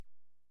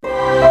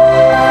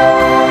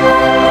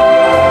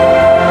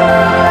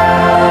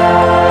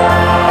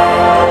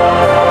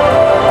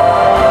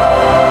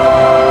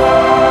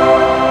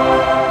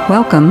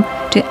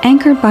Welcome to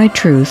Anchored by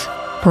Truth,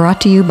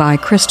 brought to you by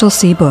Crystal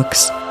Sea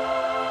Books.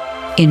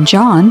 In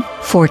John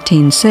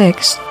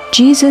 14:6,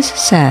 Jesus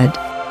said,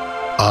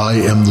 I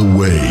am the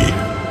way,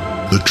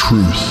 the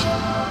truth,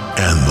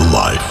 and the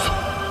life.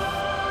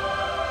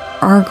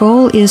 Our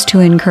goal is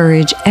to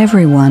encourage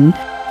everyone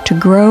to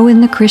grow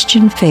in the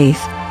Christian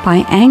faith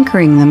by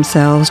anchoring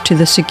themselves to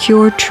the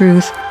secure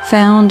truth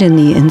found in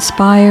the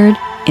inspired,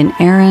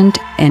 inerrant,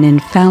 and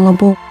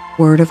infallible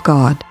Word of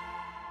God.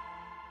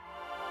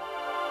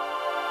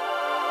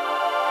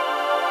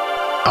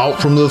 Out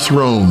from the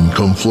throne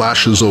come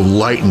flashes of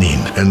lightning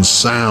and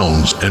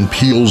sounds and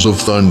peals of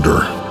thunder.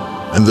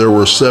 And there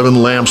were 7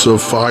 lamps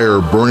of fire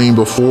burning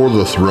before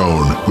the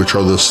throne, which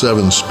are the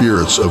 7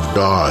 spirits of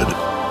God.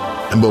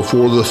 And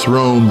before the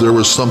throne there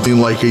was something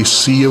like a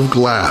sea of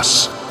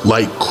glass,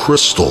 like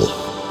crystal.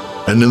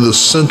 And in the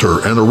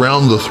center and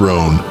around the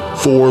throne,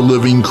 4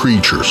 living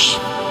creatures.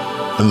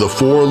 And the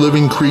 4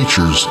 living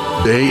creatures,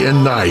 day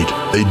and night,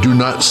 they do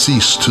not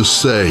cease to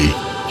say,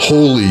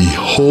 Holy,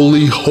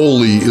 holy,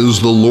 holy is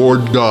the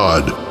Lord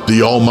God,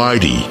 the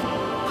Almighty,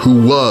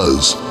 who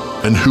was,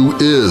 and who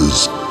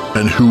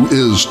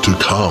is to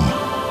come.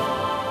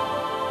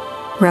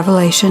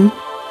 Revelation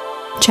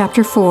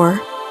chapter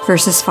 4,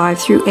 verses 5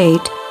 through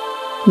 8,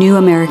 New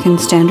American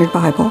Standard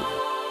Bible.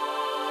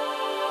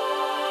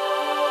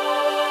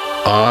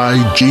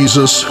 I,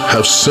 Jesus,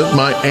 have sent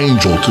my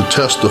angel to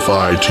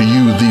testify to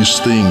you these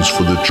things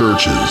for the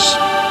churches.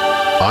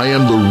 I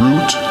am the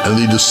root and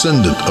the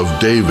descendant of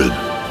David,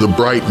 the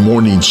bright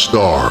morning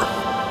star.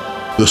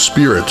 The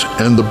Spirit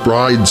and the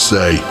bride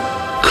say,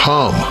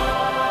 Come.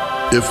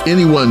 If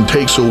anyone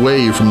takes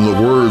away from the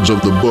words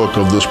of the book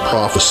of this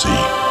prophecy,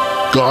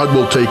 God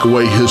will take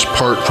away his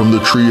part from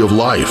the tree of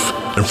life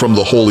and from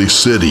the holy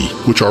city,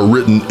 which are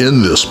written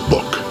in this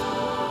book.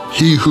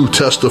 He who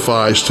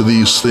testifies to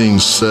these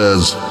things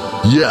says,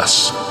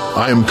 Yes,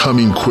 I am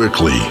coming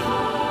quickly.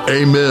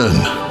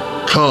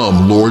 Amen.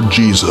 Come, Lord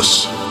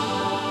Jesus.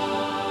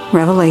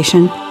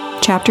 Revelation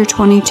chapter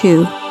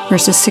 22,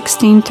 verses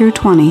 16 through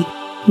 20,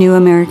 New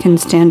American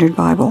Standard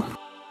Bible.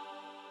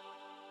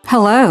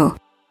 Hello,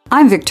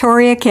 I'm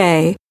Victoria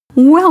Kay.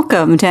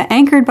 Welcome to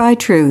Anchored by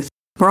Truth,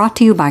 brought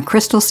to you by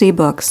Crystal Sea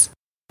Books.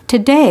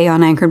 Today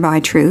on Anchored by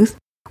Truth,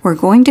 we're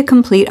going to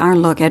complete our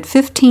look at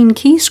 15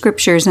 key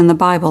scriptures in the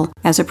Bible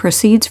as it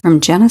proceeds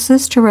from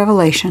Genesis to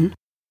Revelation.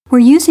 We're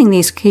using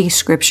these key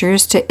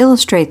scriptures to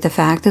illustrate the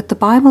fact that the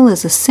Bible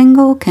is a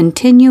single,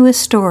 continuous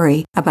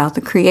story about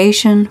the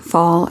creation,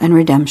 fall, and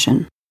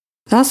redemption.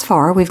 Thus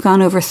far, we've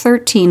gone over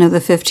 13 of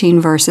the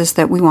 15 verses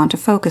that we want to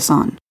focus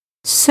on.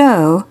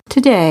 So,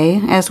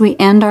 today, as we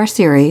end our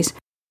series,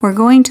 we're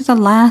going to the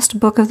last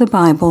book of the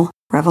Bible,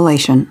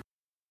 Revelation.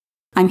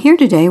 I'm here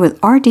today with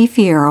R.D.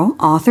 Fierro,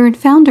 author and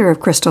founder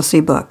of Crystal Sea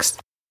Books.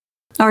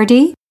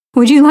 R.D.,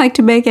 would you like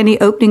to make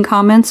any opening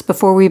comments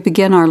before we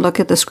begin our look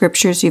at the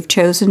scriptures you've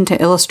chosen to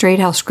illustrate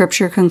how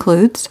Scripture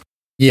concludes?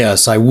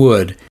 Yes, I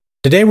would.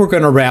 Today we're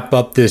going to wrap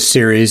up this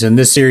series, and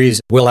this series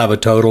will have a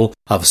total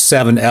of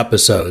 7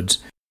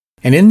 episodes.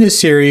 And in this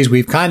series,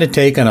 we've kind of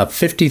taken a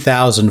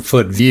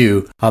 50,000-foot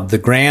view of the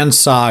grand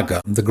saga,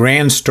 the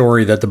grand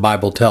story that the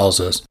Bible tells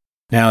us.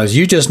 Now, as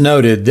you just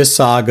noted, this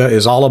saga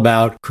is all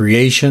about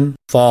creation,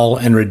 fall,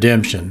 and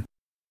redemption.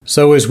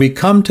 So as we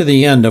come to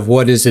the end of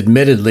what is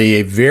admittedly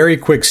a very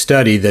quick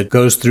study that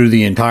goes through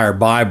the entire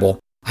Bible,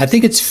 I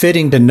think it's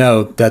fitting to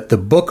note that the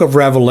book of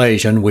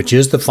Revelation, which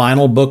is the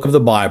final book of the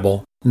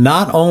Bible,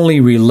 not only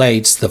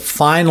relates the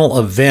final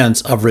events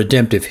of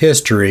redemptive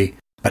history,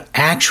 but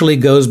actually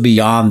goes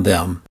beyond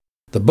them.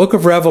 The book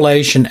of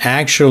Revelation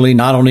actually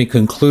not only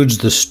concludes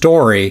the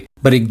story,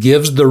 but it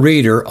gives the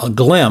reader a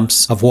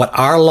glimpse of what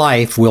our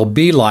life will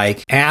be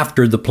like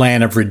after the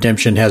plan of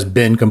redemption has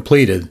been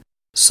completed.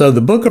 So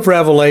the book of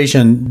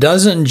Revelation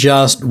doesn't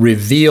just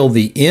reveal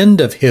the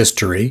end of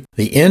history,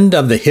 the end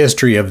of the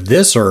history of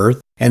this earth,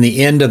 and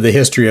the end of the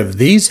history of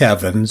these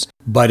heavens,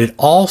 but it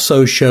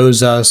also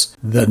shows us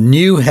the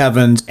new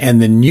heavens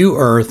and the new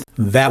earth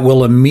that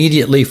will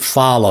immediately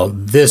follow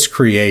this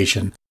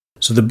creation.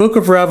 So the book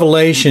of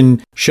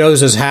Revelation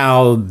shows us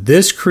how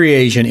this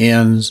creation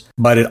ends,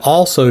 but it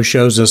also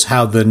shows us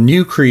how the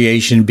new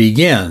creation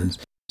begins.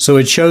 So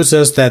it shows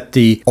us that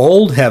the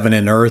old heaven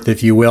and earth,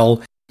 if you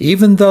will,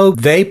 even though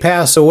they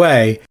pass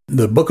away,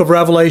 the book of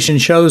Revelation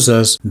shows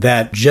us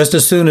that just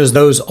as soon as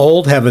those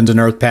old heavens and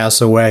earth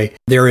pass away,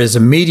 there is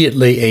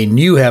immediately a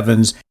new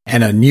heavens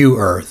and a new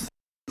earth.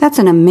 That's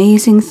an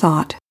amazing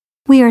thought.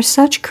 We are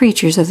such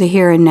creatures of the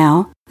here and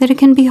now that it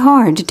can be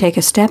hard to take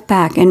a step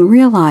back and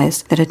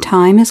realize that a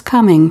time is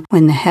coming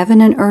when the heaven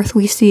and earth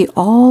we see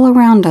all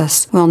around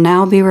us will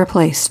now be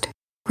replaced.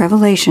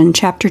 Revelation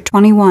chapter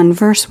 21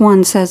 verse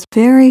 1 says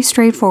very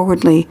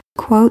straightforwardly,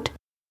 quote,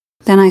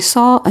 Then I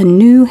saw a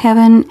new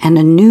heaven and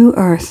a new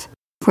earth,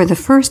 for the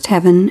first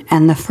heaven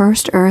and the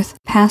first earth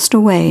passed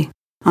away,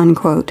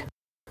 unquote.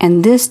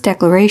 And this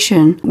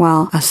declaration,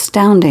 while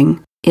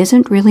astounding,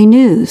 isn't really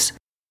news.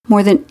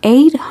 More than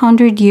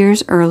 800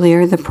 years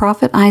earlier, the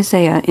prophet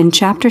Isaiah in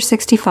chapter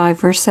 65,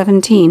 verse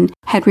 17,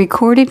 had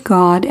recorded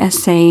God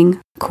as saying,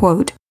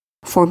 quote,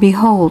 For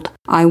behold,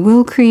 I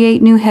will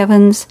create new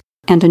heavens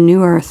and a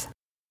new earth.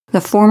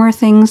 The former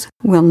things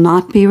will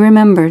not be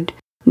remembered,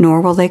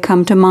 nor will they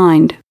come to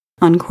mind."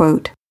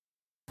 Unquote.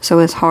 So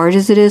as hard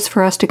as it is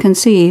for us to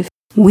conceive,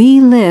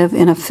 we live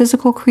in a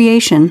physical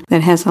creation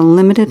that has a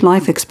limited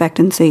life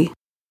expectancy.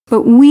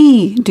 But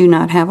we do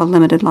not have a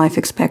limited life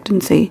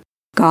expectancy.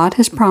 God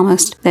has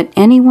promised that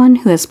anyone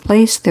who has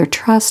placed their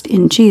trust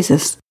in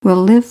Jesus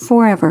will live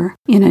forever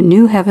in a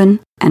new heaven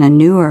and a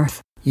new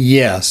earth.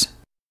 Yes.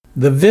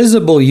 The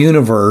visible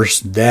universe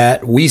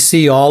that we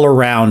see all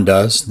around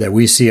us, that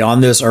we see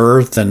on this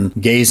earth and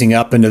gazing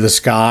up into the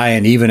sky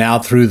and even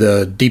out through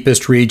the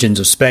deepest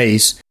regions of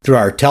space through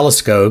our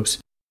telescopes,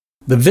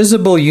 the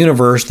visible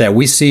universe that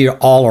we see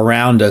all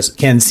around us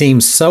can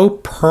seem so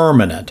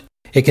permanent.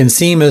 It can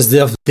seem as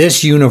if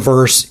this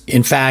universe,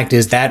 in fact,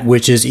 is that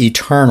which is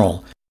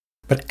eternal.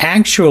 But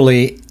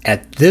actually,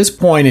 at this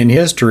point in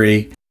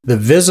history, the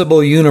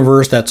visible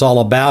universe that's all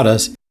about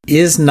us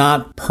is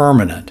not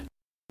permanent.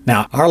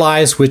 Now, our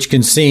lives, which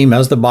can seem,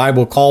 as the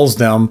Bible calls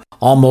them,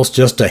 almost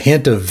just a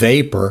hint of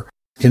vapor,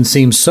 can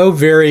seem so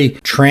very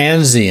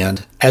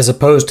transient as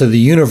opposed to the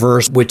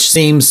universe, which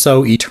seems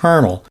so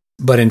eternal,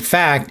 but in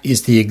fact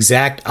is the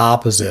exact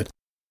opposite.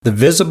 The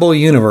visible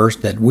universe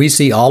that we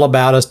see all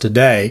about us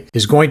today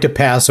is going to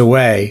pass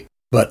away,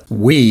 but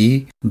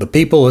we, the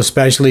people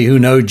especially who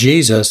know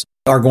Jesus,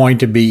 are going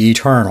to be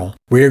eternal.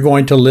 We are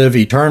going to live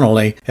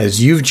eternally,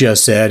 as you've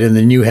just said, in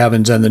the new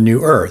heavens and the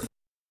new earth.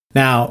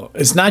 Now,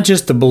 it's not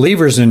just the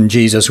believers in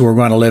Jesus who are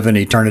going to live in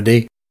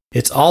eternity.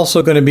 It's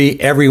also going to be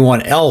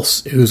everyone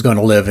else who's going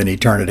to live in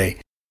eternity.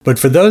 But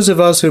for those of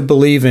us who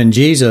believe in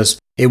Jesus,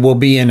 it will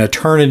be an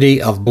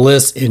eternity of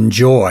bliss and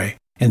joy.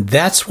 And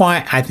that's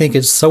why I think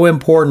it's so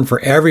important for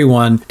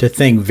everyone to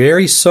think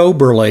very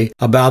soberly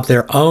about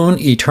their own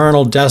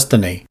eternal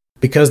destiny.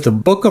 Because the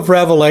book of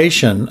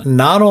Revelation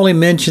not only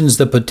mentions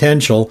the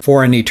potential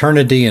for an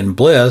eternity in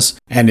bliss,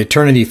 an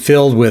eternity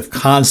filled with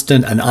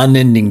constant and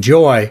unending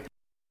joy,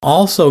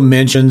 also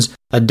mentions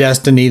a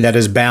destiny that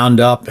is bound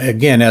up,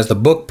 again, as the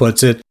book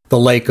puts it, the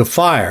lake of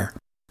fire.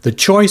 The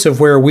choice of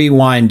where we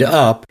wind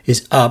up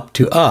is up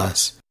to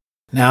us.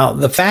 Now,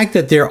 the fact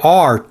that there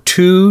are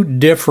two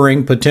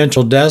differing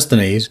potential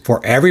destinies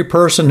for every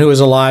person who is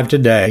alive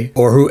today,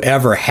 or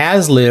whoever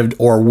has lived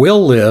or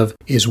will live,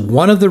 is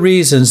one of the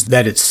reasons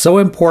that it's so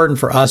important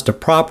for us to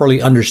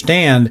properly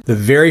understand the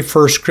very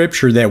first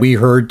scripture that we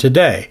heard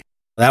today.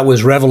 That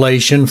was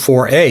Revelation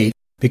 4:8,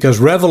 because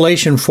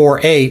Revelation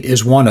 4:8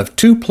 is one of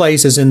two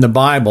places in the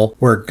Bible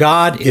where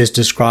God is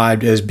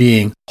described as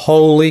being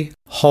holy,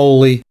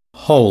 holy,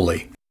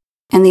 holy.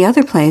 And the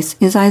other place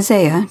is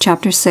Isaiah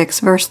chapter 6,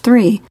 verse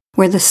 3,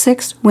 where the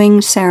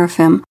six-winged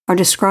seraphim are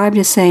described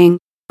as saying,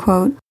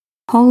 quote,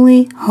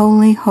 "Holy,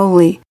 holy,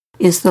 holy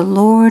is the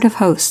Lord of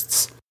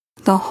hosts.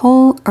 The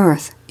whole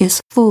earth is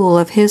full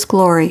of his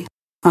glory."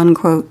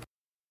 Unquote.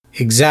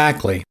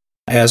 Exactly.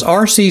 As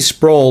R.C.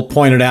 Sproul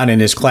pointed out in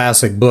his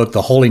classic book,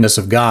 The Holiness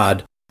of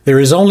God, there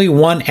is only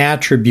one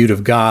attribute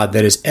of God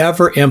that is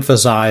ever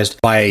emphasized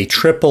by a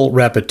triple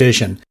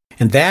repetition,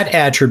 and that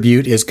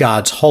attribute is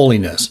God's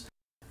holiness.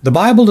 The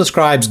Bible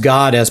describes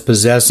God as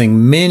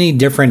possessing many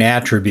different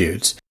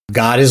attributes.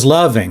 God is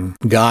loving.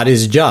 God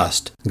is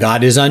just.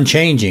 God is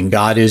unchanging.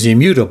 God is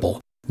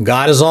immutable.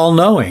 God is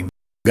all-knowing.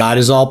 God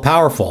is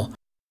all-powerful.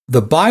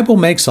 The Bible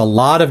makes a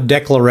lot of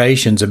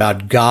declarations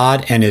about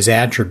God and his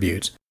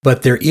attributes,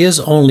 but there is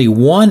only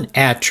one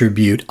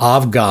attribute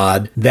of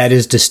God that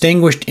is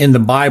distinguished in the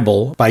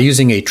Bible by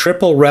using a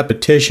triple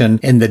repetition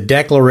in the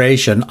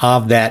declaration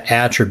of that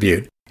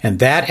attribute, and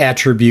that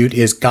attribute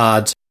is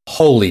God's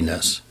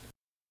holiness.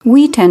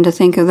 We tend to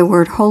think of the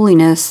word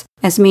holiness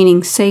as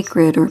meaning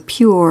sacred or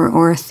pure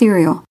or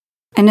ethereal,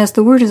 and as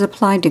the word is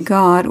applied to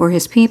God or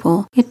his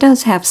people, it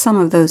does have some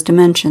of those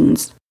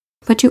dimensions.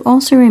 But you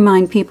also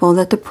remind people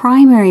that the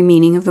primary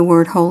meaning of the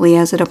word holy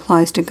as it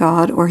applies to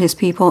God or his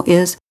people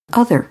is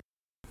other.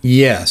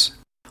 Yes.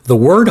 The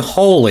word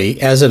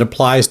holy, as it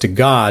applies to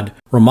God,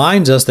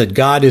 reminds us that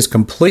God is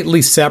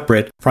completely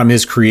separate from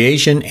his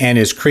creation and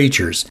his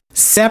creatures.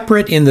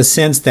 Separate in the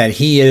sense that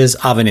he is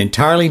of an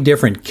entirely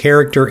different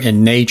character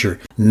and nature.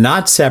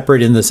 Not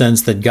separate in the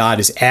sense that God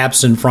is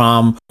absent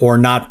from or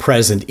not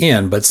present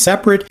in, but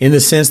separate in the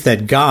sense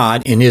that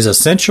God, in his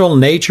essential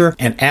nature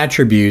and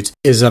attributes,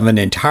 is of an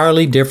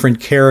entirely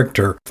different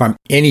character from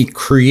any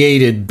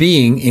created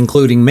being,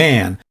 including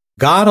man.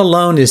 God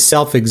alone is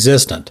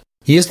self-existent.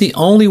 He is the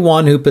only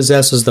one who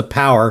possesses the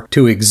power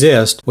to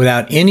exist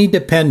without any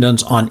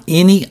dependence on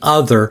any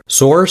other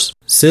source,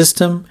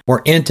 system,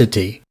 or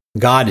entity.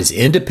 God is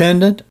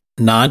independent,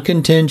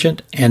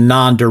 non-contingent, and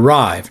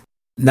non-derived.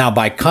 Now,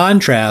 by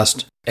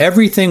contrast,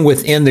 everything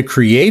within the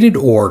created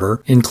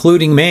order,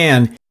 including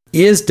man,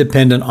 is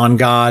dependent on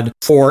God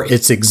for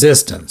its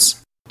existence.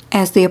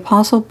 As the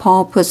Apostle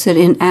Paul puts it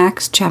in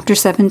Acts chapter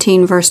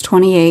 17, verse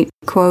 28,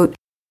 quote,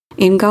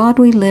 "In God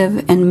we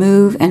live and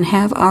move and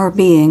have our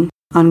being."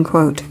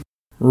 Unquote.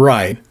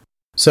 Right.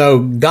 So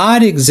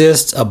God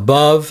exists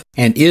above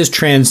and is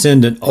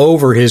transcendent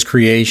over his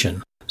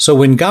creation. So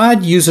when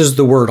God uses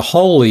the word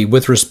holy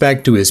with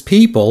respect to his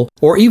people,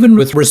 or even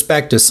with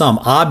respect to some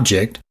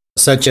object,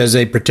 such as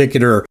a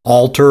particular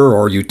altar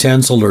or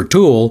utensil or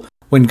tool,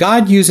 when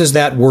God uses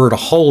that word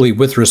holy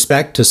with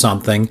respect to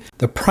something,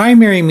 the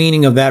primary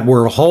meaning of that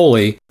word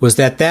holy was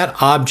that that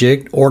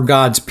object or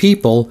God's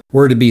people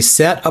were to be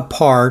set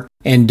apart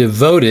and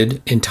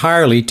devoted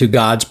entirely to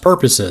God's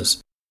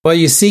purposes. Well,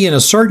 you see, in a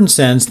certain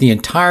sense, the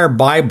entire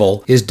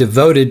Bible is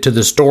devoted to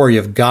the story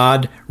of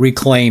God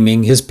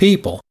reclaiming his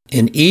people.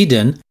 In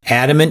Eden,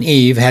 Adam and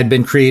Eve had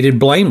been created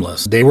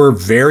blameless. They were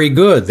very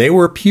good. They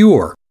were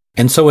pure.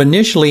 And so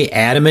initially,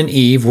 Adam and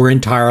Eve were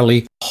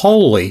entirely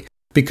holy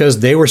because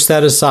they were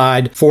set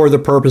aside for the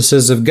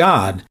purposes of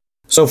God.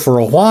 So for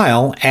a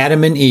while,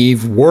 Adam and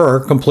Eve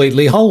were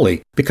completely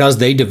holy because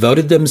they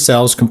devoted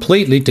themselves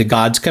completely to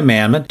God's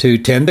commandment to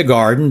tend the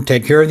garden,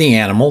 take care of the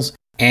animals,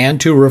 and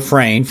to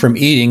refrain from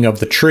eating of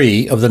the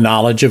tree of the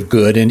knowledge of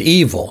good and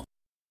evil.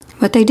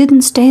 But they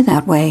didn't stay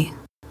that way.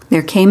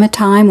 There came a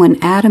time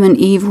when Adam and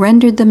Eve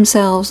rendered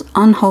themselves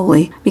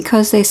unholy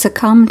because they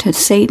succumbed to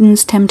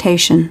Satan's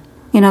temptation.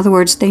 In other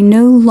words, they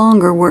no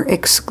longer were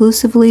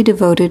exclusively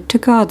devoted to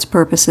God's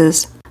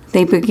purposes.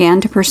 They began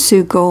to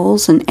pursue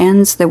goals and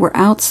ends that were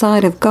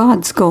outside of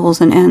God's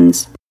goals and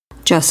ends,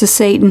 just as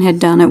Satan had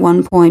done at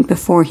one point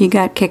before he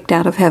got kicked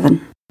out of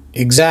heaven.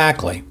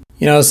 Exactly.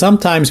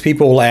 Sometimes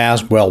people will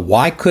ask, well,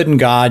 why couldn't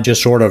God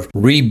just sort of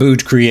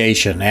reboot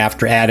creation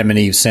after Adam and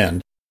Eve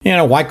sinned?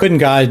 Why couldn't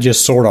God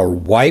just sort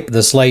of wipe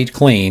the slate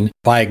clean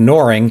by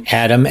ignoring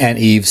Adam and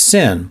Eve's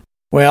sin?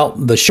 Well,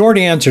 the short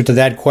answer to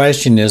that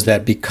question is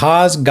that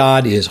because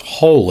God is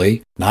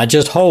holy, not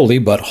just holy,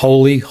 but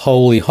holy,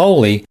 holy,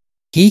 holy,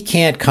 he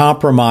can't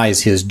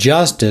compromise his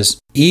justice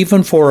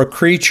even for a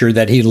creature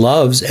that he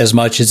loves as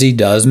much as he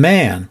does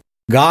man.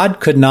 God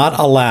could not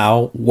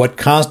allow what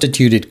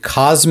constituted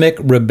cosmic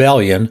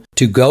rebellion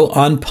to go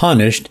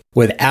unpunished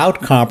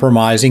without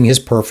compromising his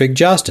perfect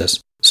justice.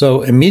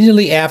 So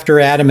immediately after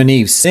Adam and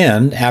Eve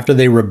sinned, after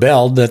they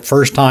rebelled that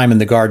first time in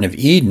the Garden of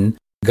Eden,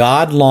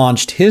 God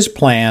launched his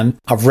plan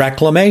of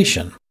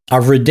reclamation,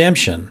 of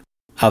redemption,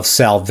 of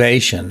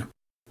salvation.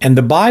 And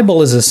the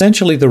Bible is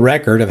essentially the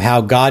record of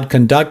how God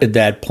conducted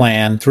that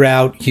plan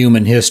throughout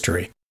human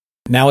history.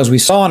 Now, as we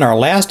saw in our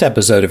last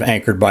episode of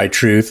Anchored by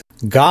Truth,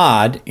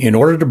 God, in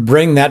order to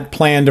bring that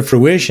plan to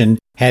fruition,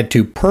 had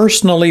to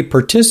personally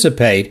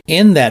participate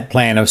in that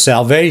plan of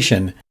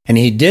salvation. And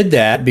he did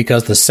that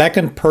because the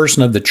second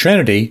person of the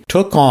Trinity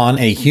took on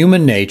a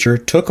human nature,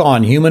 took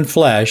on human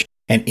flesh,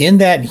 and in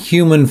that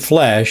human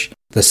flesh,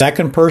 the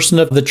second person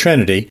of the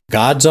Trinity,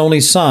 God's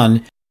only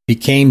Son,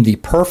 became the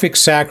perfect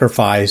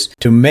sacrifice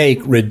to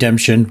make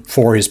redemption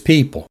for his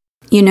people.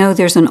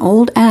 There's an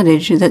old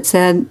adage that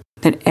said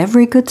that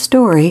every good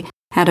story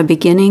had a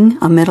beginning,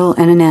 a middle,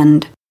 and an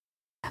end.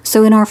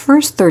 So in our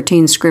first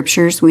 13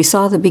 scriptures, we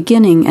saw the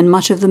beginning and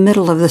much of the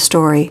middle of the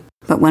story.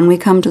 But when we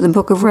come to the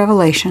book of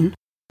Revelation,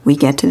 we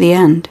get to the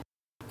end.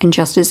 And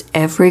just as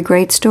every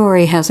great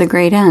story has a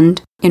great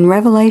end, in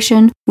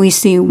Revelation, we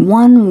see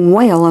one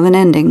whale of an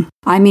ending.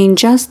 I mean,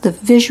 just the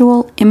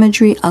visual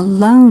imagery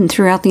alone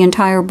throughout the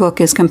entire book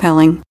is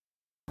compelling.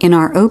 In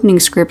our opening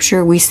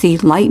scripture, we see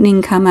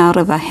lightning come out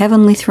of a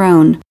heavenly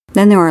throne.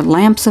 Then there are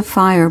lamps of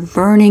fire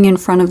burning in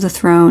front of the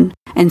throne.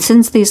 And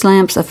since these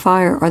lamps of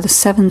fire are the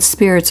seven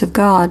spirits of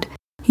God,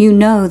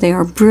 they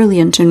are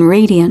brilliant and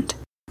radiant.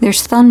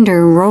 There's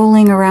thunder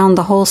rolling around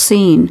the whole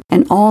scene,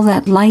 and all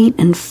that light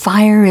and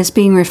fire is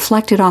being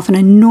reflected off an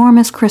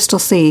enormous crystal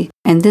sea.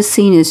 And this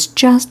scene is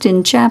just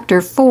in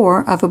chapter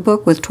 4 of a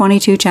book with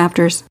 22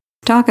 chapters.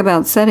 Talk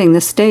about setting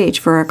the stage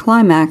for a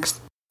climax.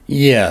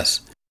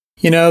 Yes.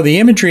 The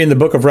imagery in the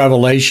book of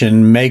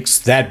Revelation makes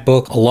that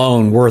book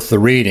alone worth the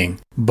reading.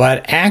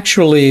 But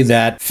actually,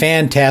 that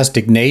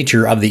fantastic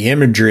nature of the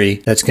imagery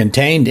that's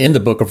contained in the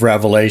book of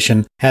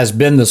Revelation has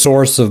been the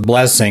source of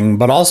blessing,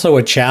 but also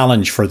a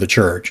challenge for the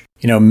church.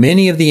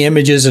 Many of the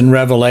images in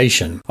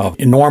Revelation of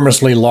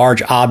enormously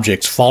large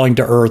objects falling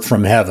to earth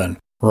from heaven,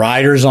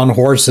 riders on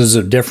horses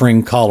of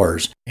differing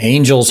colors,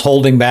 angels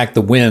holding back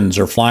the winds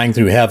or flying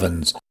through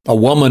heavens, a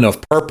woman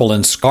of purple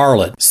and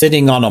scarlet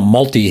sitting on a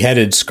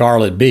multi-headed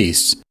scarlet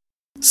beast.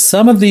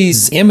 Some of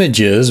these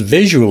images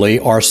visually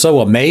are so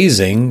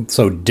amazing,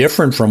 so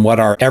different from what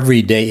our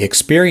everyday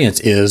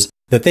experience is,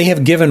 that they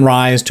have given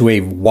rise to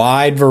a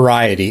wide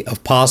variety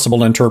of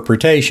possible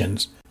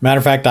interpretations. Matter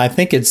of fact, I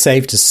think it's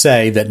safe to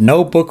say that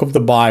no book of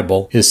the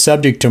Bible is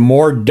subject to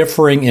more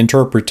differing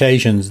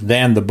interpretations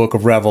than the book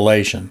of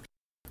Revelation.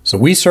 So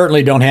we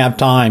certainly don't have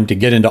time to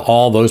get into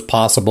all those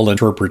possible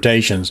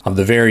interpretations of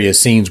the various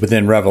scenes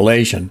within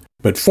Revelation.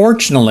 But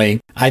fortunately,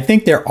 I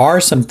think there are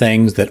some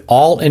things that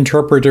all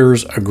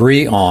interpreters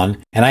agree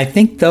on, and I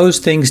think those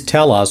things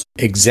tell us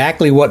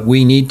exactly what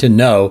we need to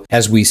know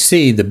as we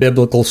see the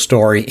biblical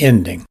story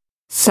ending.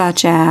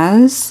 Such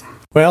as?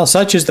 Well,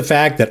 such is the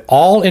fact that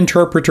all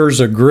interpreters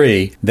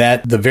agree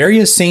that the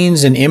various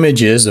scenes and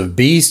images of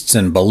beasts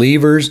and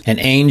believers and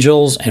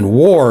angels and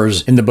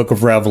wars in the book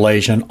of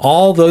Revelation,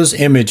 all those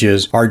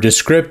images are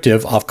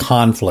descriptive of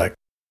conflict.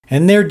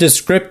 and they're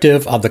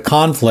descriptive of the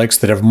conflicts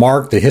that have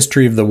marked the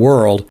history of the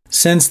world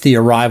since the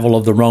arrival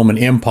of the Roman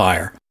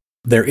Empire.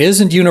 There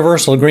isn't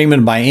universal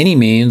agreement by any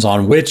means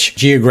on which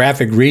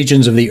geographic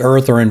regions of the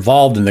earth are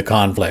involved in the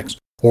conflicts,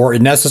 or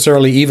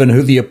necessarily even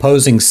who the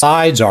opposing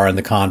sides are in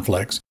the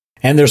conflicts.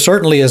 And there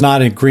certainly is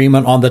not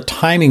agreement on the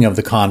timing of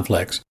the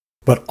conflicts.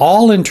 But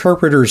all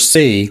interpreters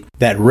see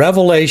that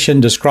Revelation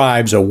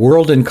describes a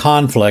world in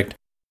conflict,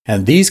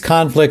 and these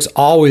conflicts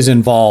always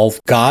involve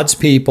God's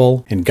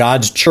people and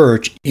God's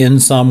church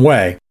in some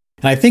way.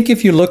 And I think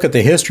if you look at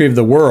the history of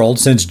the world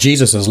since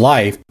Jesus'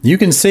 life, you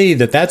can see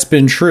that that's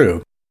been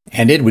true.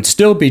 And it would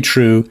still be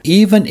true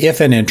even if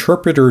an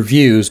interpreter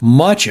views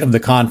much of the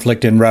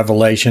conflict in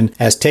Revelation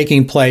as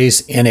taking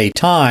place in a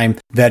time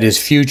that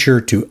is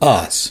future to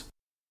us.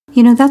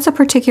 You know, that's a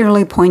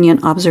particularly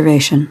poignant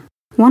observation.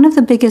 One of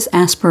the biggest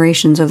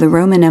aspirations of the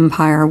Roman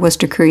Empire was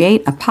to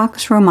create a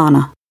Pax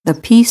Romana, the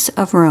peace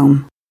of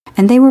Rome.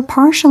 And they were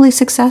partially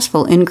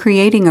successful in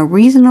creating a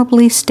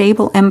reasonably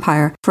stable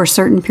empire for a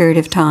certain period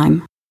of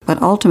time.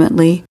 But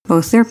ultimately,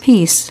 both their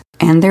peace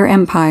and their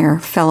empire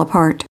fell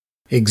apart.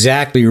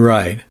 Exactly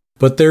right.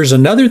 But there's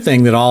another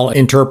thing that all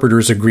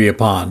interpreters agree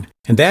upon,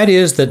 and that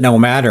is that no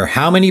matter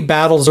how many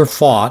battles are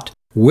fought,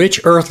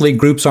 which earthly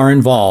groups are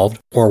involved,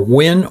 or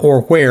when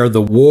or where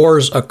the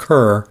wars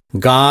occur,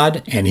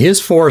 God and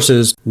His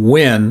forces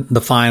win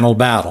the final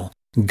battle.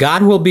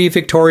 God will be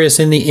victorious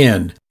in the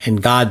end,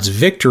 and God's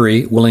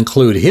victory will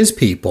include His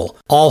people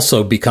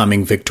also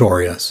becoming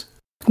victorious.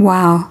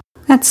 Wow,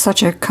 that's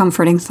such a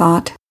comforting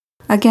thought.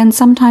 Again,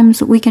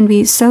 sometimes we can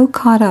be so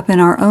caught up in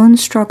our own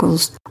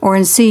struggles or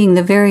in seeing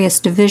the various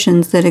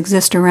divisions that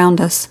exist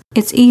around us,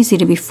 it's easy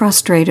to be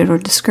frustrated or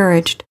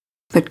discouraged.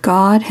 But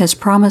God has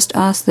promised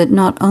us that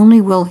not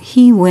only will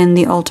He win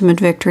the ultimate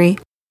victory,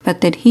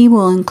 but that He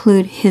will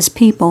include His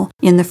people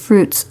in the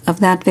fruits of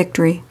that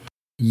victory.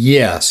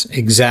 Yes,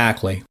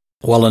 exactly.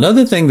 Well,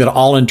 another thing that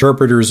all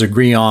interpreters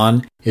agree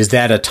on is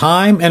that a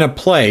time and a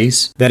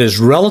place that is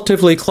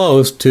relatively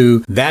close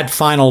to that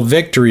final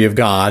victory of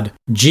God,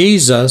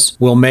 Jesus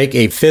will make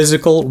a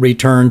physical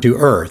return to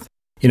earth.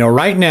 You know,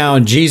 right now,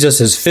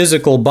 Jesus'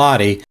 physical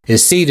body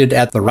is seated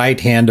at the right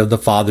hand of the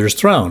Father's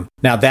throne.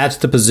 Now, that's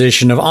the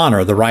position of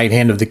honor. The right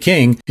hand of the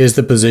King is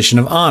the position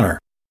of honor.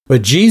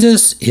 But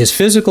Jesus, His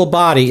physical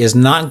body, is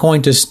not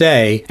going to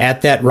stay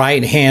at that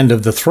right hand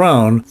of the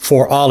throne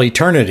for all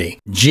eternity.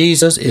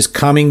 Jesus is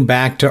coming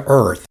back to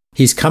earth.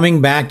 He's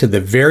coming back to the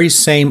very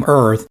same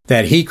earth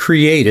that He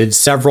created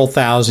several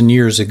thousand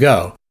years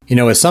ago. You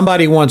know, as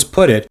somebody once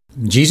put it,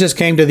 Jesus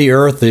came to the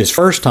earth His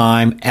first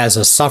time as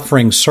a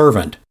suffering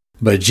servant.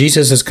 But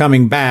Jesus is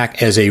coming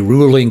back as a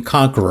ruling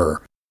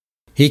conqueror.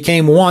 He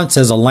came once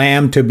as a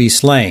lamb to be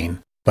slain,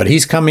 but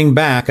He's coming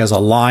back as a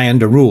lion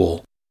to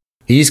rule.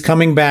 He's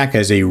coming back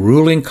as a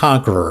ruling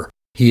conqueror.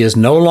 He is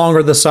no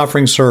longer the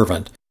suffering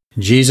servant.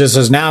 Jesus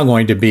is now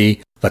going to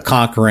be the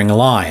conquering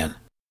lion.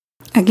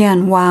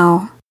 Again,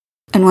 wow.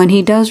 And when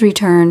He does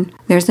return,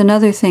 there's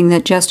another thing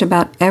that just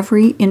about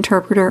every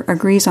interpreter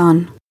agrees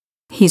on.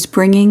 He's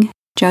bringing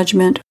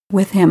judgment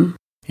with Him.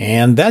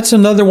 And that's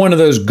another one of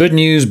those good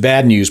news,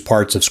 bad news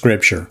parts of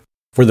Scripture.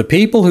 For the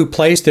people who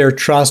place their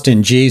trust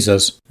in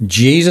Jesus,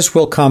 Jesus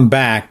will come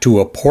back to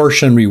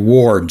apportion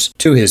rewards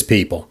to His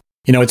people.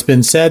 You know, it's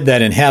been said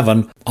that in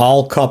heaven,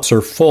 all cups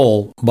are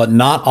full, but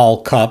not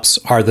all cups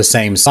are the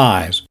same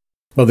size.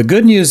 Well, the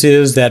good news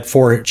is that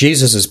for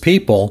Jesus'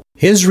 people,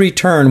 His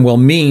return will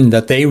mean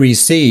that they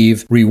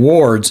receive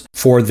rewards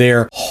for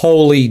their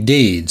holy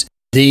deeds.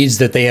 Deeds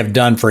that they have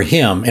done for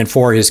Him and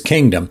for His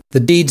kingdom, the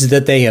deeds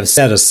that they have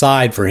set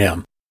aside for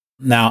Him.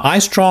 Now, I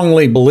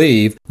strongly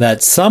believe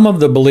that some of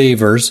the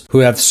believers who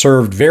have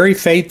served very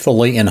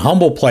faithfully in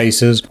humble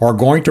places are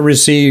going to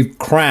receive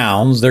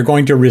crowns. They're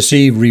going to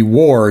receive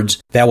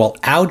rewards that will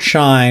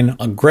outshine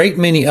a great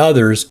many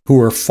others who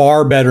were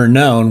far better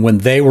known when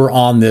they were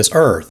on this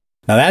earth.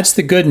 Now, that's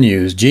the good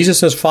news.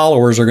 Jesus'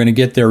 followers are going to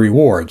get their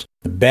rewards.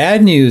 The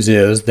bad news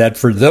is that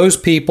for those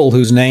people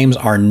whose names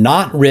are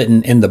not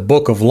written in the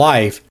book of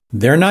life,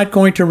 they're not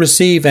going to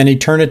receive an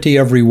eternity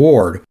of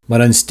reward,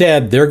 but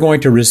instead they're going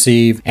to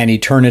receive an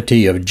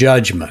eternity of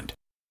judgment.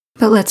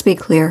 But let's be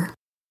clear.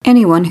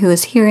 Anyone who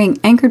is hearing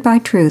Anchored by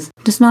Truth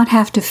does not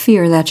have to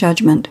fear that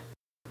judgment.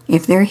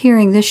 If they're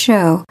hearing this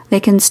show, they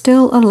can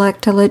still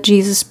elect to let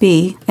Jesus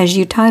be, as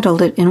you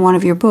titled it in one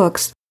of your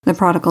books, The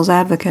Prodigal's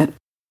Advocate.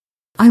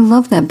 I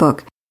love that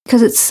book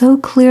because it so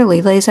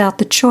clearly lays out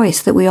the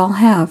choice that we all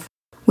have.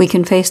 We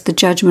can face the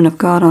judgment of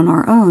God on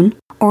our own,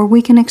 or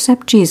we can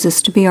accept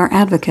Jesus to be our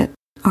advocate,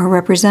 our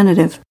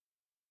representative.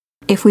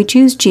 If we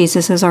choose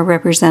Jesus as our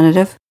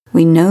representative,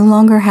 we no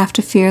longer have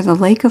to fear the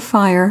lake of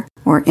fire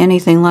or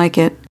anything like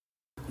it.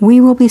 We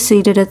will be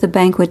seated at the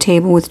banquet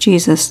table with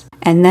Jesus,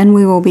 and then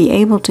we will be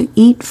able to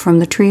eat from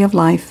the tree of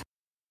life.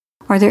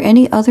 Are there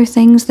any other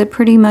things that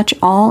pretty much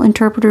all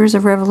interpreters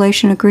of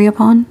Revelation agree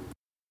upon?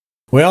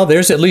 Well,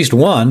 there's at least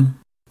one.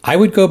 I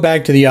would go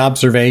back to the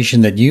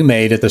observation that you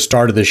made at the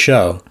start of the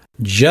show.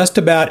 Just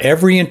about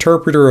every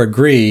interpreter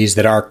agrees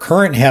that our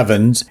current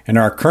heavens and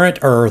our current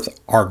earth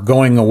are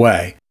going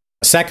away.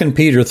 2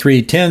 Peter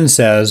 3:10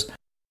 says,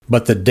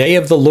 "But the day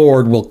of the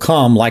Lord will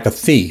come like a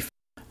thief.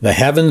 The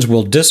heavens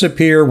will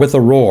disappear with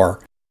a roar.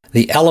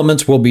 The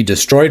elements will be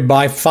destroyed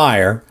by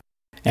fire,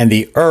 and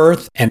the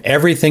earth and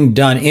everything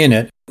done in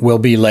it will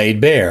be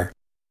laid bare."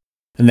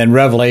 And then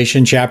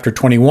Revelation chapter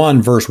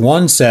 21 verse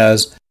 1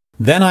 says,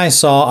 "Then I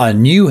saw a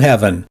new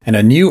heaven and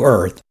a new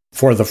earth,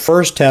 for the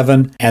first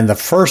heaven and the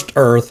first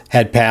earth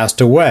had passed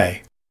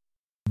away."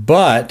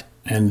 But,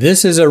 and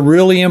this is a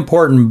really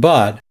important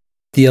but,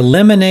 the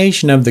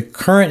elimination of the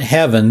current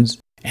heavens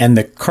and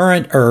the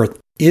current earth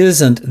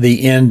isn't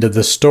the end of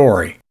the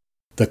story.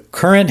 The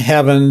current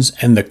heavens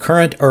and the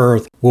current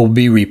earth will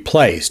be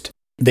replaced.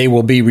 They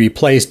will be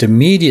replaced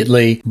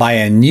immediately by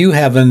a new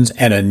heavens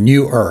and a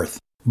new earth.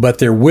 But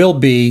there will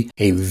be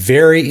a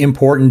very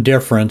important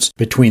difference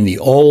between the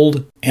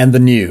old and the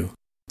new.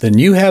 The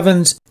new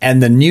heavens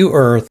and the new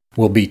earth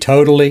will be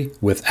totally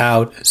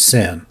without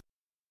sin.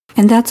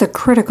 And that's a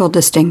critical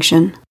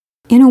distinction.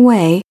 In a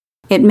way,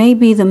 it may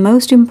be the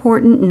most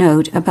important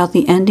note about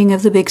the ending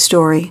of the big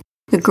story,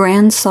 the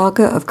grand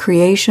saga of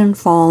creation,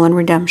 fall, and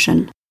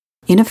redemption.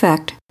 In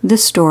effect,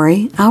 this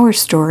story, our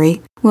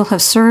story, will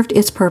have served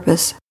its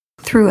purpose.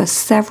 Through a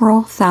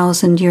several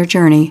thousand-year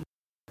journey,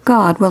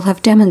 God will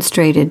have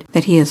demonstrated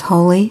that He is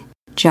holy,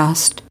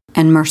 just,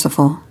 and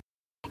merciful.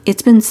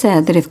 It's been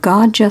said that if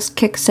God just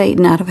kicked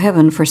Satan out of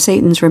heaven for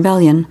Satan's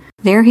rebellion,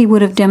 there He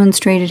would have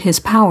demonstrated His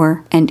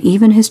power and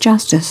even His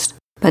justice,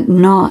 but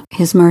not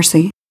His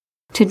mercy.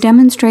 To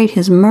demonstrate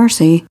His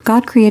mercy,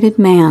 God created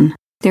man.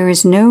 There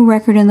is no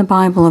record in the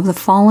Bible of the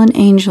fallen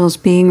angels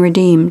being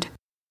redeemed,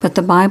 but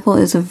the Bible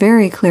is a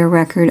very clear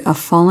record of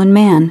fallen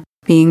man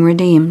being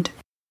redeemed.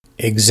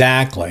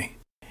 Exactly.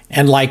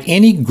 And like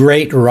any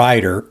great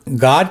writer,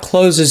 God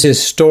closes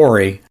His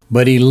story,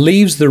 but He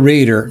leaves the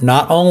reader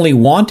not only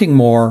wanting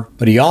more,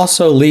 but He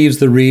also leaves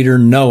the reader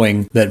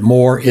knowing that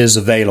more is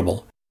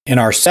available. In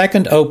our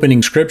second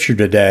opening scripture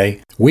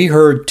today, we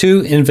heard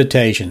two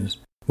invitations.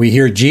 We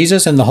hear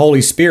Jesus and the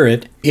Holy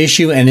Spirit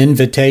issue an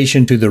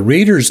invitation to the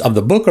readers of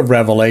the book of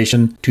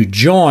Revelation to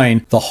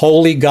join the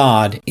holy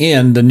God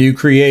in the new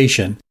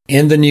creation,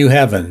 in the new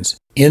heavens,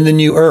 in the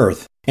new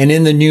earth, and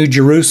in the new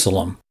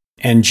Jerusalem.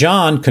 And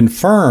John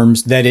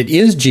confirms that it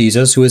is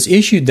Jesus who has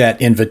issued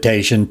that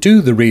invitation to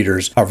the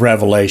readers of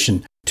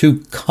Revelation to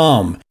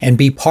come and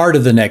be part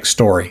of the next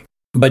story.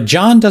 But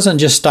John doesn't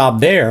just stop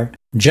there.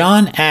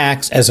 John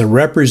acts as a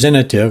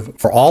representative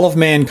for all of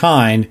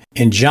mankind,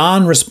 and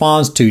John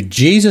responds to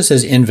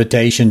Jesus'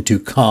 invitation to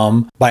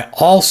come by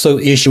also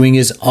issuing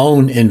his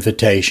own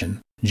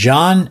invitation.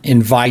 John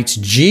invites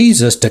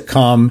Jesus to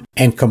come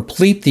and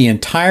complete the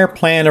entire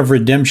plan of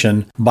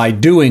redemption by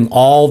doing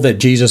all that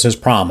Jesus has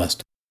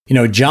promised. You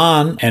know,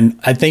 John, and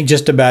I think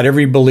just about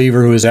every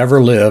believer who has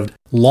ever lived,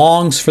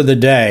 longs for the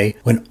day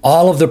when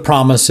all of the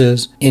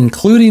promises,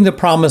 including the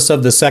promise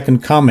of the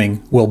second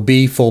coming, will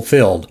be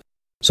fulfilled.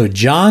 So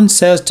John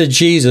says to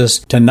Jesus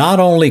to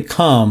not only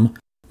come,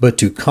 but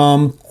to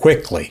come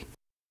quickly.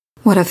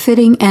 What a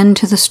fitting end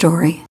to the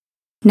story.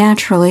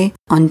 Naturally,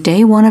 on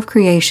day one of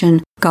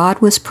creation, God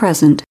was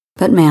present,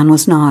 but man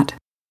was not.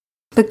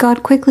 But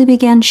God quickly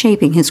began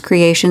shaping His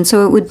creation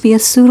so it would be a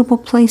suitable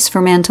place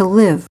for man to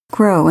live,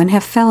 grow, and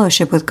have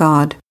fellowship with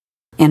God.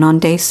 And on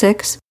day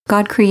 6,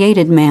 God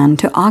created man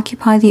to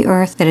occupy the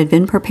earth that had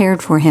been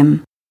prepared for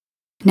him.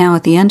 Now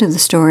at the end of the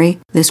story,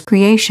 this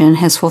creation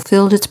has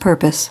fulfilled its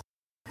purpose.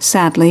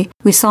 Sadly,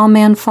 we saw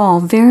man fall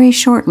very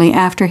shortly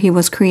after he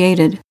was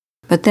created.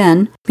 But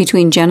then,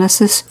 between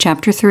Genesis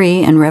chapter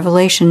 3 and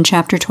Revelation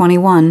chapter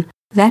 21,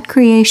 that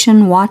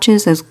creation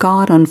watches as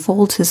God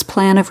unfolds His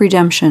plan of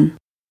redemption.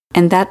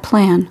 And that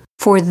plan,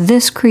 for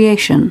this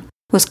creation,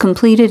 was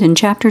completed in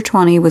chapter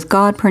 20 with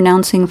God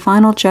pronouncing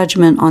final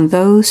judgment on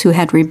those who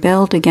had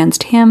rebelled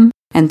against Him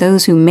and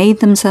those who made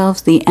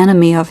themselves the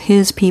enemy of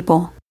His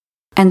people.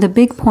 And the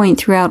big point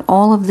throughout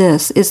all of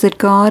this is that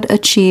God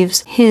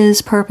achieves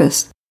His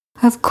purpose.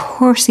 Of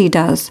course He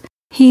does.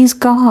 He's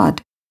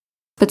God.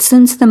 But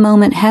since the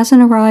moment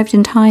hasn't arrived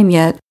in time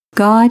yet,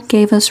 God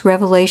gave us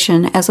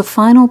Revelation as a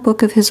final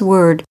book of His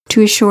Word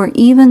to assure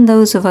even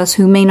those of us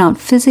who may not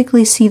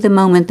physically see the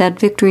moment that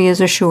victory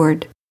is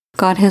assured.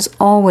 God has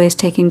always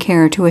taken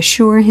care to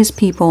assure His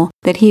people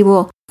that He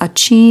will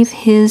achieve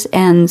His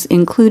ends,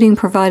 including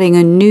providing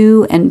a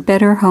new and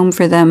better home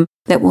for them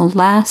that will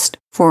last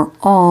for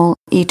all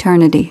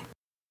eternity.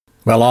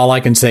 Well, all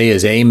I can say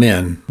is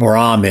amen, or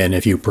amen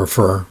if you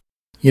prefer.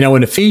 You know,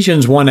 in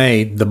Ephesians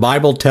 1:8, the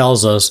Bible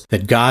tells us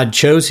that God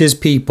chose His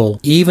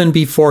people even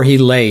before He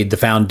laid the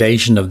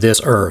foundation of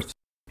this earth.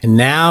 And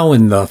now,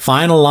 in the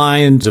final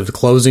lines of the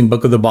closing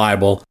book of the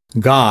Bible,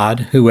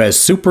 God, who has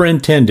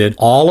superintended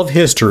all of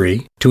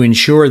history to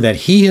ensure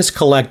that He has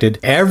collected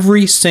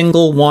every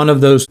single one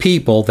of those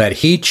people that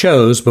He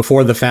chose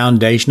before the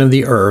foundation of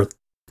the earth,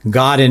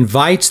 God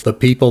invites the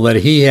people that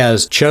He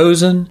has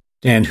chosen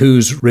and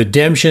whose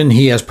redemption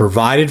He has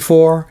provided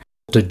for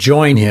to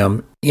join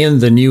Him in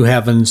the new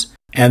heavens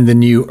and the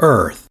new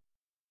earth.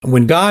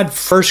 When God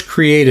first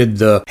created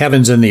the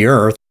heavens and the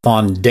earth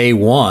on day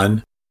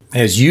 1,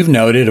 As you've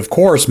noted, of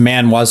course,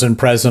 man wasn't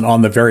present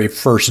on the very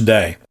first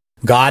day.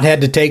 God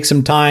had to take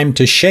some time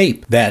to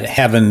shape that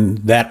heaven,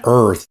 that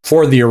earth,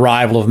 for the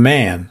arrival of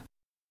man.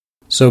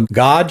 So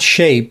God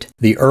shaped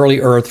the early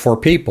earth for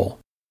people.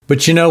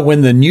 But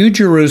when the New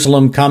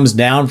Jerusalem comes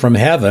down from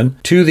heaven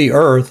to the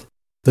earth,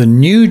 the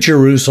New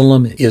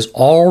Jerusalem is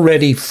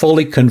already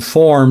fully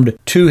conformed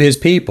to his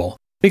people,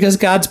 because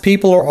God's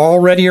people are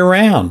already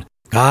around.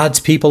 God's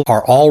people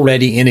are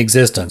already in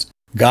existence.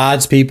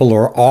 God's people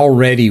are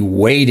already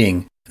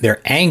waiting.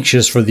 They're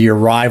anxious for the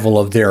arrival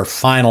of their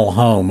final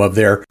home, of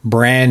their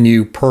brand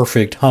new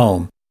perfect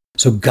home.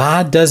 So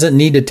God doesn't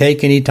need to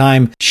take any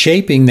time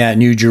shaping that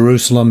New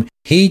Jerusalem.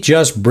 He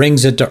just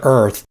brings it to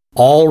earth,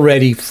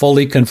 already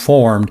fully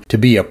conformed to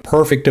be a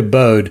perfect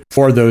abode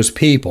for those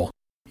people.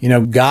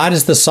 God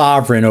is the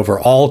sovereign over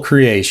all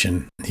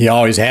creation. He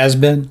always has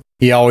been.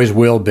 He always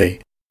will be.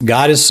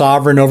 God is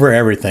sovereign over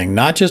everything,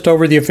 not just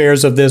over the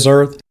affairs of this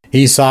earth.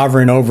 He's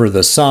sovereign over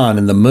the sun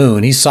and the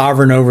moon. He's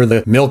sovereign over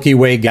the Milky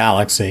Way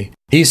galaxy.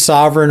 He's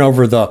sovereign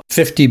over the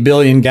 50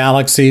 billion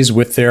galaxies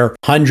with their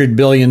 100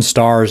 billion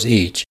stars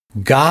each.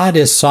 God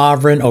is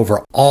sovereign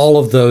over all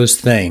of those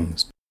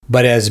things.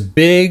 But as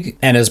big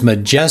and as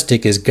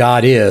majestic as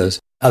God is,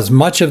 as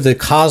much of the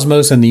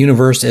cosmos and the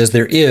universe as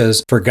there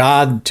is for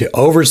God to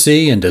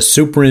oversee and to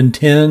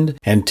superintend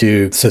and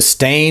to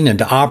sustain and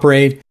to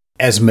operate,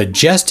 as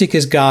majestic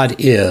as God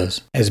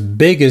is, as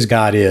big as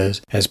God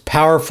is, as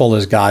powerful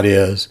as God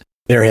is,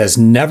 there has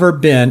never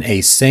been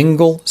a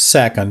single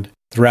second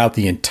throughout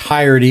the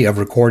entirety of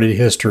recorded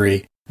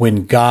history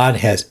when God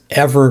has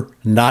ever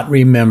not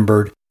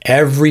remembered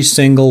every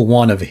single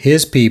one of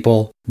his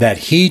people that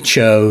he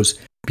chose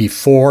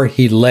before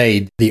he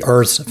laid the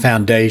earth's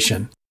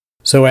foundation.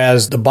 So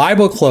as the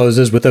Bible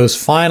closes with those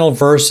final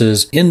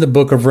verses in the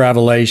book of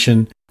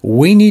Revelation,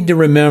 we need to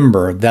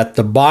remember that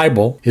the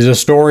Bible is a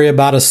story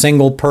about a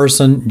single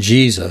person,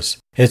 Jesus.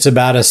 It's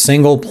about a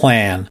single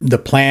plan, the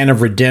plan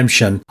of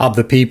redemption of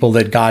the people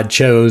that God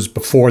chose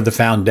before the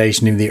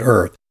foundation of the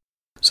earth.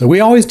 So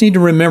we always need to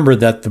remember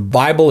that the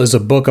Bible is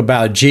a book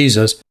about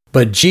Jesus,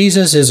 but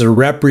Jesus is a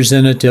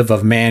representative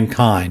of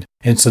mankind.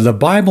 And so the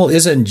Bible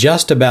isn't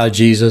just about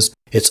Jesus,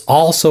 it's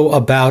also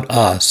about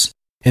us.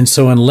 And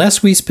so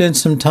unless we spend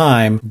some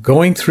time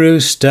going through,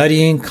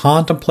 studying,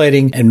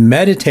 contemplating, and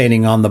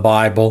meditating on the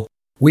Bible,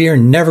 we are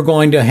never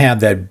going to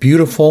have that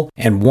beautiful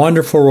and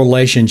wonderful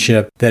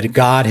relationship that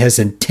God has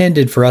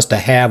intended for us to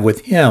have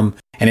with Him.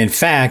 And in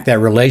fact, that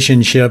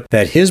relationship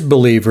that His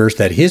believers,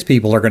 that His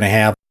people are going to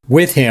have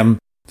with Him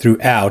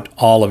throughout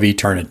all of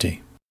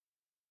eternity.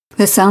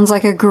 This sounds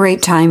like a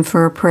great time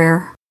for a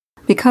prayer.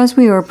 Because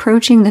we are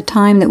approaching the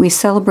time that we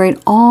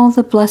celebrate all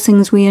the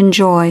blessings we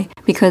enjoy,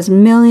 because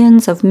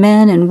millions of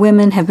men and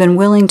women have been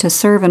willing to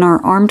serve in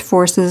our armed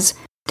forces,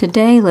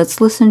 today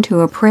let's listen to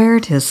a prayer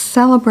to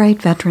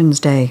celebrate Veterans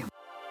Day.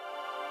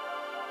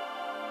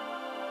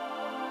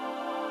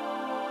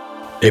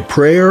 A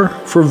prayer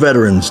for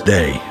Veterans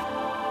Day.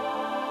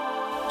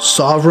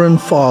 Sovereign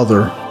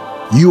Father,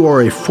 you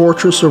are a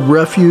fortress of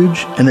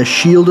refuge and a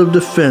shield of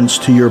defense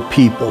to your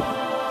people.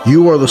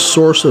 You are the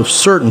source of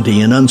certainty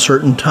in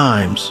uncertain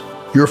times.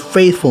 Your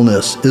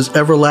faithfulness is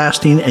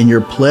everlasting, and your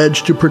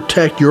pledge to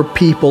protect your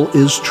people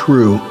is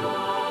true.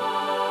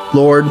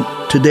 Lord,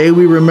 today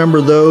we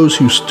remember those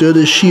who stood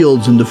as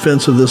shields in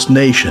defense of this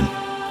nation,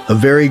 a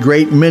very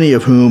great many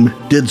of whom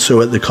did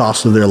so at the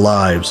cost of their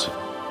lives.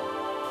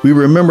 We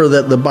remember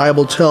that the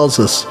Bible tells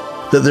us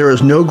that there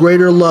is no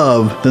greater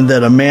love than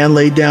that a man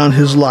lay down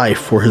his life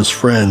for his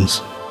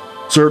friends.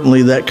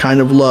 Certainly that kind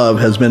of love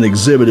has been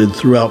exhibited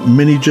throughout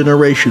many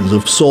generations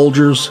of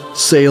soldiers,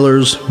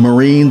 sailors,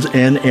 Marines,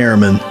 and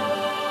airmen.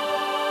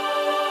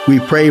 We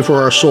pray for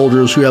our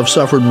soldiers who have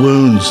suffered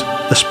wounds,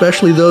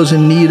 especially those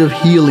in need of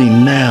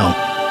healing now.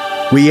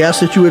 We ask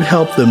that you would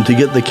help them to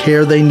get the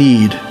care they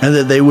need and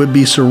that they would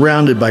be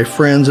surrounded by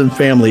friends and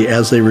family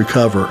as they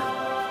recover.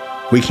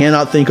 We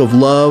cannot think of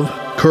love,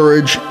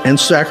 courage, and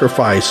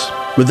sacrifice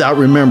without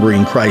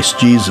remembering Christ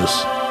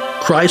Jesus.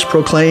 Christ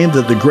proclaimed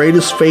that the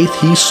greatest faith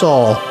he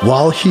saw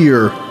while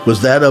here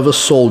was that of a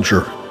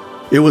soldier.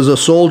 It was a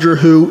soldier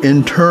who,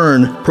 in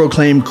turn,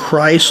 proclaimed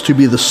Christ to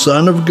be the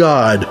Son of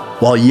God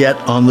while yet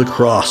on the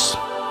cross.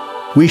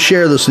 We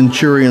share the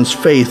centurion's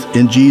faith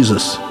in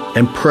Jesus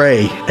and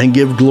pray and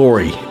give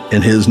glory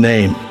in his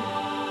name.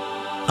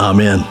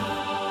 Amen.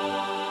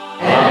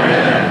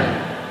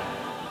 Amen.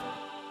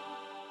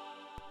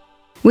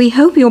 We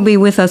hope you'll be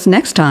with us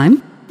next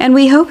time. And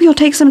we hope you'll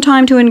take some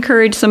time to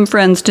encourage some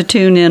friends to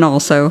tune in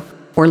also,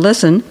 or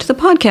listen to the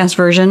podcast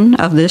version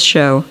of this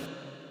show.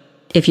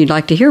 If you'd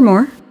like to hear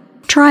more,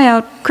 try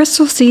out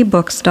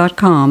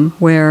crystalseabooks.com,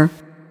 where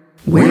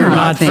we're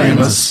not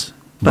famous,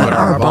 but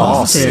our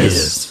boss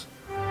is.